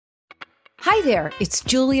Hi there, it's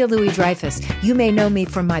Julia Louis-Dreyfus. You may know me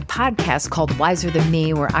from my podcast called Wiser Than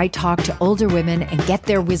Me, where I talk to older women and get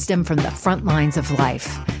their wisdom from the front lines of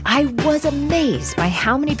life. I was amazed by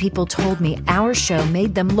how many people told me our show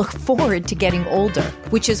made them look forward to getting older,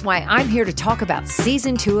 which is why I'm here to talk about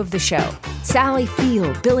Season 2 of the show. Sally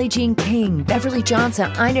Field, Billie Jean King, Beverly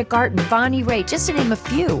Johnson, Ina Garten, Bonnie Raitt, just to name a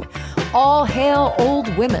few. All hail old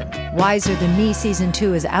women. Wiser Than Me Season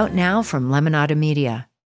 2 is out now from Lemonada Media.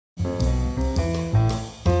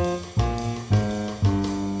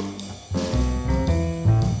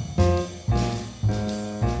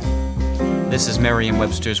 This is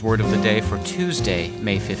Merriam-Webster's Word of the Day for Tuesday,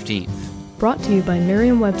 May 15th. Brought to you by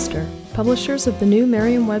Merriam-Webster, publishers of the new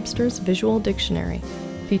Merriam-Webster's Visual Dictionary,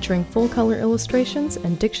 featuring full-color illustrations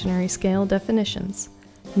and dictionary-scale definitions.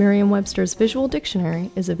 Merriam-Webster's Visual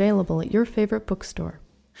Dictionary is available at your favorite bookstore.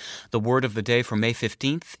 The word of the day for May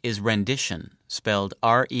 15th is rendition, spelled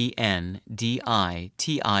R-E-N-D-I-T-I-O-N.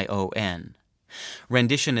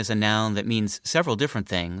 Rendition is a noun that means several different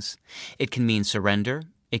things. It can mean surrender,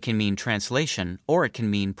 it can mean translation, or it can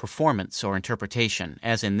mean performance or interpretation,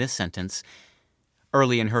 as in this sentence.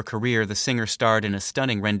 Early in her career, the singer starred in a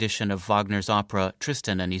stunning rendition of Wagner's opera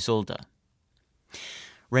Tristan and Isolde.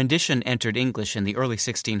 Rendition entered English in the early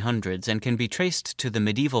 1600s and can be traced to the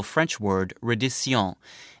medieval French word reddition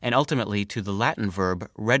and ultimately to the Latin verb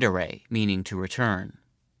reddere, meaning to return.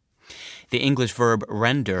 The English verb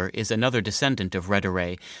rendre is another descendant of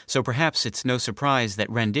reddere, so perhaps it's no surprise that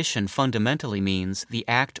rendition fundamentally means the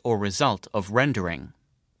act or result of rendering.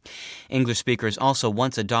 English speakers also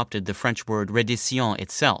once adopted the French word reddition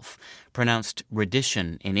itself, pronounced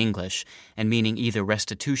reddition in English, and meaning either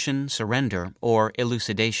restitution, surrender, or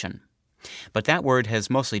elucidation. But that word has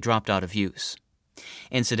mostly dropped out of use.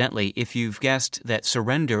 Incidentally, if you've guessed that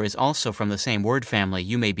surrender is also from the same word family,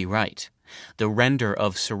 you may be right. The render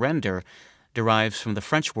of surrender derives from the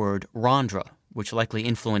French word rendre, which likely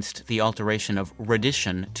influenced the alteration of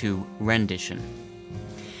reddition to rendition.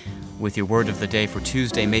 With your word of the day for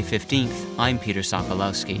Tuesday, May 15th, I'm Peter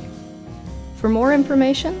Sokolowski. For more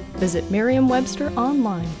information, visit Merriam-Webster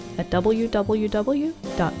online at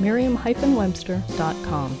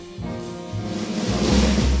www.merriam-webster.com.